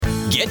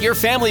Get your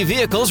family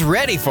vehicles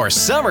ready for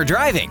summer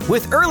driving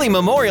with early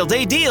Memorial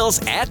Day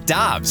deals at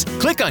Dobbs.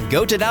 Click on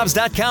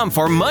GoToDobbs.com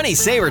for money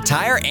saver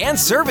tire and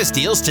service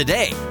deals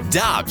today.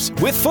 Dobbs,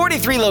 with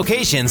 43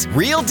 locations,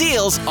 real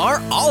deals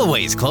are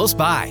always close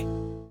by.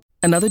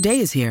 Another day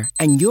is here,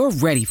 and you're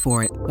ready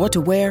for it. What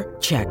to wear?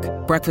 Check.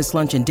 Breakfast,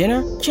 lunch, and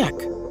dinner? Check.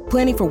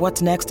 Planning for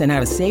what's next and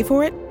how to save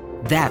for it?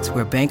 That's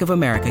where Bank of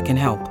America can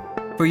help.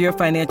 For your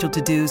financial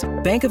to-dos,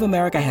 Bank of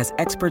America has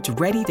experts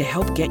ready to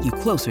help get you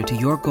closer to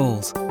your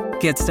goals.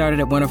 Get started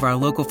at one of our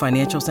local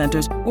financial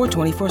centers or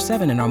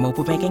 24/7 in our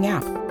mobile banking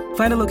app.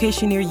 Find a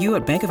location near you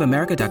at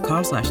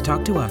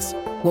bankofamerica.com/talktous.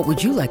 What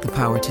would you like the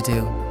power to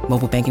do?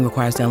 Mobile banking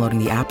requires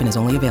downloading the app and is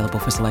only available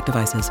for select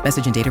devices.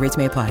 Message and data rates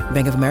may apply.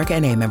 Bank of America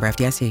N.A., member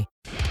FDIC.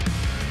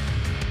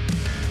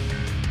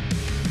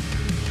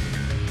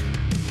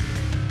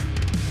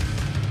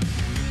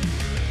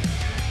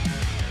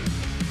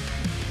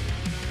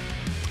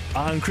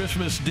 On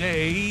Christmas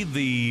Day,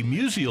 the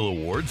Musial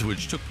Awards,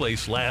 which took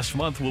place last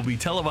month, will be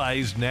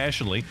televised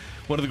nationally.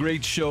 One of the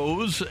great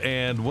shows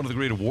and one of the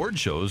great award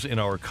shows in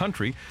our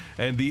country.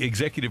 And the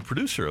executive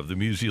producer of the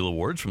Musial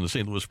Awards from the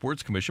St. Louis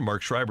Sports Commission,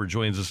 Mark Schreiber,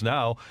 joins us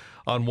now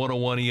on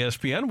 101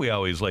 ESPN. We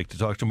always like to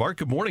talk to Mark.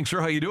 Good morning,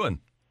 sir. How you doing?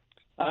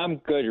 I'm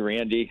good,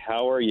 Randy.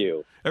 How are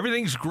you?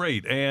 Everything's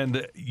great,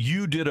 and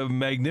you did a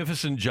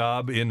magnificent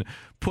job in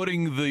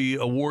putting the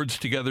awards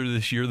together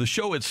this year. The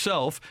show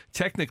itself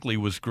technically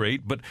was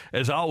great, but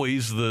as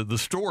always, the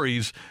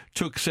stories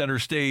took center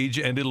stage,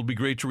 and it'll be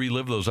great to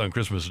relive those on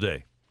Christmas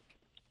Day.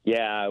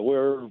 Yeah,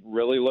 we're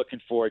really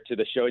looking forward to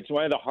the show. It's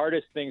one of the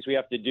hardest things we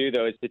have to do,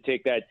 though, is to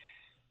take that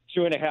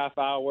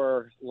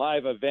 2.5-hour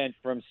live event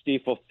from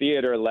Stiefel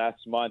Theater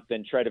last month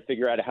and try to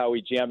figure out how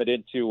we jam it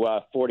into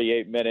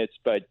 48 minutes.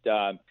 But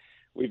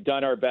we've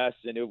done our best,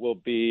 and it will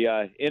be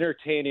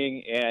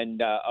entertaining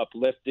and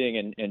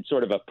uplifting and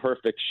sort of a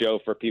perfect show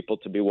for people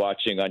to be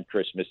watching on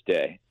Christmas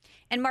Day.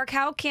 And, Mark,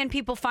 how can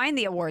people find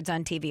the awards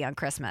on TV on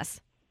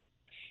Christmas?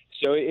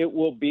 So it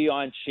will be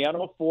on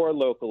Channel 4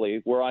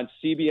 locally. We're on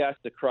CBS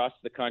across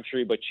the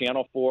country, but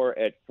Channel 4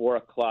 at 4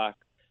 o'clock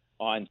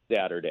on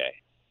Saturday.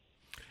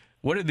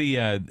 What are the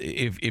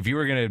if you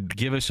were going to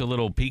give us a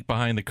little peek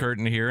behind the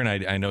curtain here, and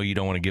I know you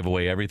don't want to give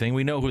away everything.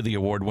 We know who the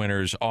award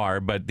winners are,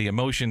 but the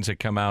emotions that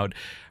come out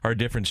are a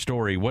different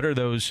story. What are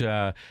those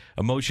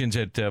emotions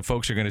that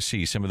folks are going to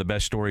see? Some of the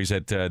best stories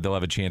that they'll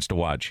have a chance to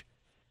watch.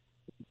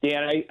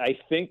 Dan, I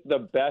think the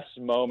best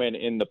moment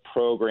in the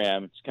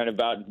program, it's kind of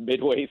about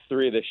midway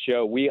through the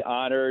show, we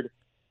honored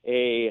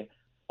a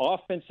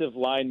offensive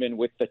lineman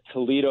with the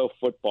Toledo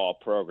football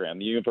program,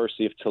 the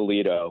University of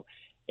Toledo,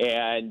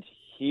 and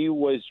he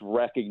was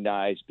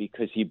recognized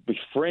because he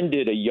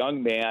befriended a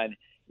young man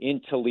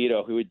in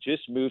Toledo who had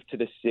just moved to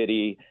the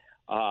city,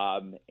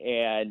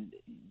 and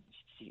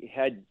he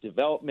had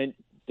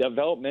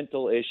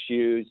developmental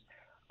issues.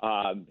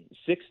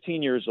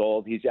 16 years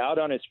old. He's out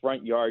on his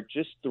front yard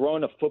just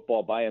throwing a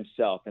football by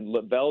himself. And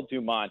Lavelle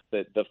Dumont,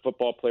 the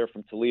football player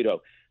from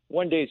Toledo,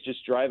 one day is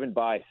just driving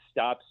by,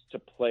 stops to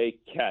play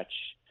catch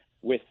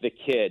with the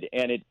kid,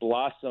 and it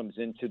blossoms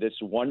into this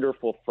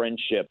wonderful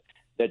friendship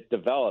that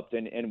developed.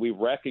 And we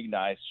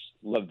recognize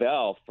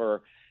Lavelle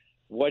for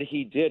what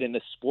he did in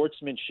the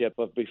sportsmanship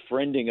of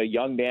befriending a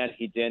young man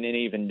he didn't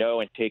even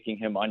know and taking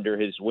him under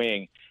his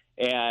wing.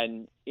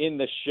 And in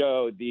the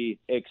show, the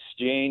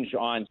exchange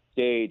on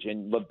stage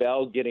and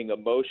Lavelle getting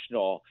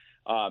emotional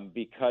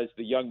because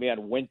the young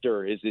man,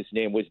 Winter is his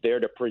name, was there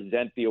to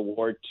present the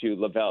award to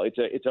Lavelle.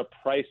 It's a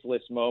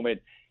priceless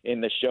moment in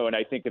the show. And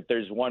I think if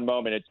there's one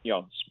moment, it's,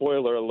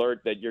 spoiler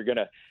alert, that you're going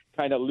to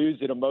kind of lose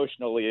it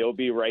emotionally, it'll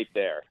be right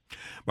there.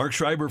 Mark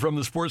Schreiber from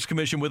the Sports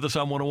Commission with us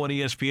on 101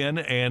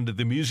 ESPN and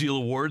the Musial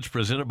Awards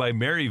presented by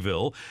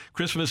Maryville.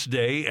 Christmas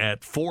Day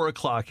at 4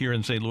 o'clock here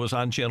in St. Louis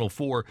on Channel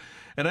 4.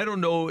 And I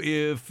don't know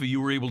if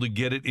you were able to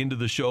get it into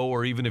the show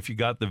or even if you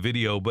got the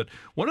video, but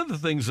one of the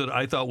things that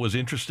I thought was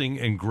interesting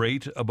and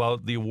great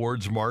about the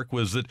awards, Mark,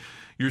 was that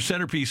your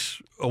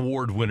centerpiece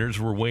award winners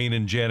were Wayne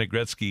and Janet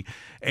Gretzky,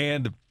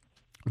 and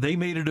they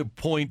made it a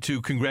point to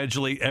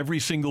congratulate every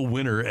single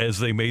winner as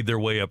they made their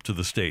way up to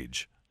the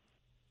stage.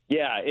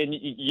 Yeah, and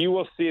you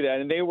will see that.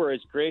 And they were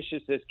as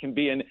gracious as can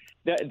be. And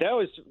that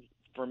was,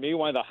 for me,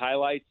 one of the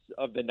highlights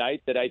of the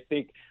night, that I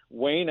think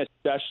Wayne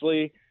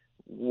especially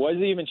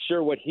wasn't even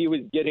sure what he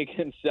was getting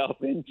himself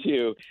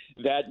into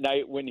that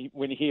night when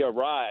he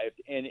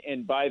arrived.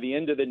 And by the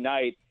end of the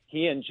night,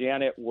 he and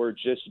Janet were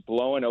just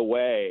blown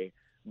away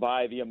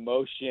by the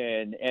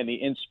emotion and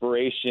the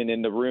inspiration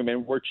in the room,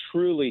 and were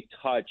truly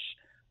touched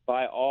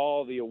by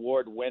all the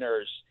award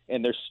winners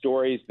and their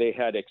stories they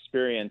had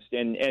experienced.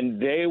 And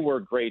they were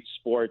great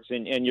sports.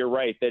 And you're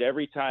right that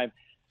every time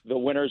the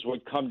winners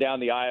would come down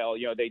the aisle,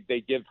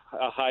 they give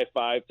a high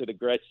five to the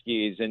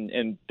Gretzkys.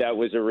 And that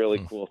was a really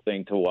cool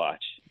thing to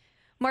watch.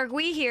 Mark,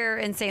 we here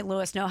in St.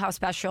 Louis know how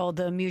special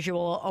the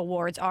Musial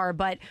Awards are,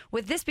 but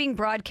with this being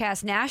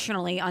broadcast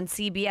nationally on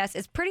CBS,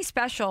 it's pretty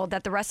special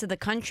that the rest of the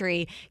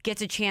country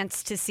gets a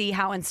chance to see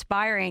how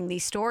inspiring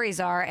these stories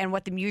are and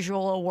what the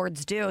Musial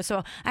Awards do.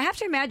 So I have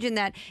to imagine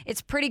that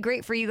it's pretty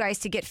great for you guys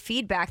to get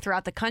feedback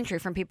throughout the country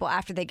from people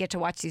after they get to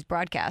watch these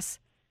broadcasts.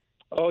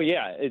 Oh,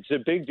 yeah, it's a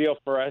big deal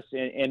for us.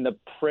 And the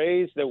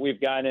praise that we've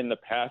gotten in the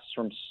past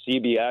from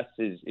CBS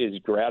is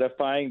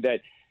gratifying, that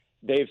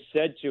they've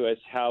said to us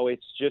how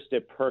it's just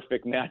a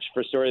perfect match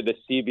for sort of the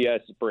CBS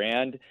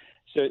brand.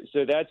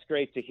 So that's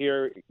great to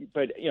hear.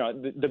 But,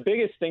 the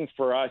biggest thing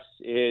for us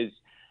is,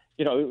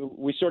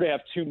 we sort of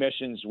have two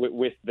missions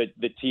with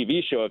the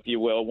TV show, if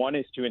you will. One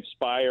is to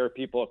inspire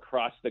people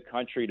across the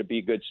country to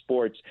be good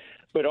sports,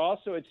 but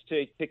also it's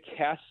to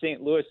cast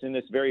St. Louis in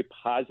this very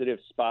positive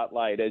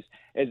spotlight as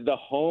the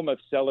home of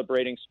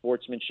celebrating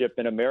sportsmanship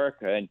in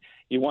America. And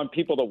you want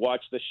people to watch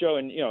the show.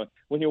 And,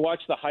 when you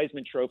watch the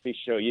Heisman Trophy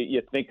show,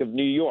 you think of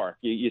New York.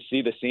 You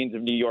see the scenes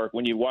of New York.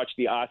 When you watch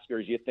the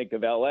Oscars, you think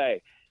of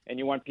L.A. And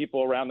you want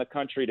people around the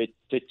country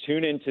to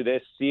tune into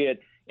this, see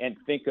it, and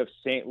think of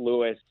St.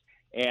 Louis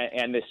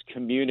and this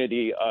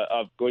community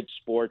of good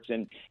sports.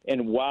 And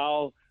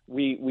while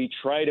we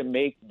try to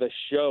make the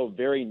show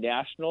very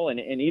national and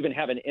even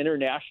have an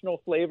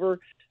international flavor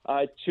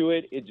to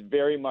it, it's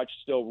very much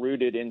still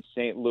rooted in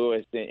St.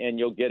 Louis, and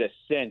you'll get a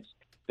sense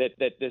that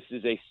this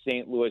is a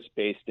St.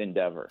 Louis-based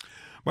endeavor.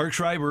 Mark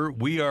Schreiber,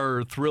 we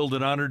are thrilled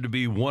and honored to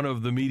be one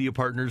of the media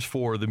partners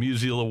for the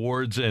Musial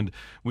Awards, and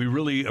we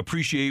really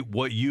appreciate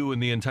what you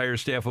and the entire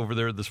staff over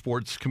there at the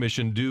Sports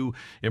Commission do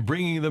in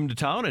bringing them to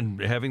town and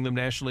having them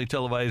nationally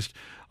televised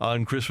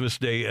on Christmas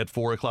Day at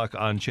 4 o'clock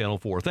on Channel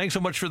 4. Thanks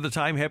so much for the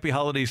time. Happy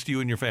holidays to you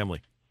and your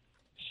family.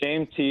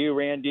 Same to you,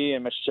 Randy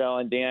and Michelle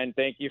and Dan.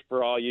 Thank you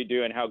for all you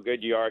do and how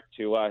good you are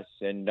to us.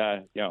 And,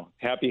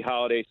 happy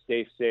holidays.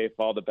 Stay safe.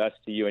 All the best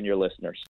to you and your listeners.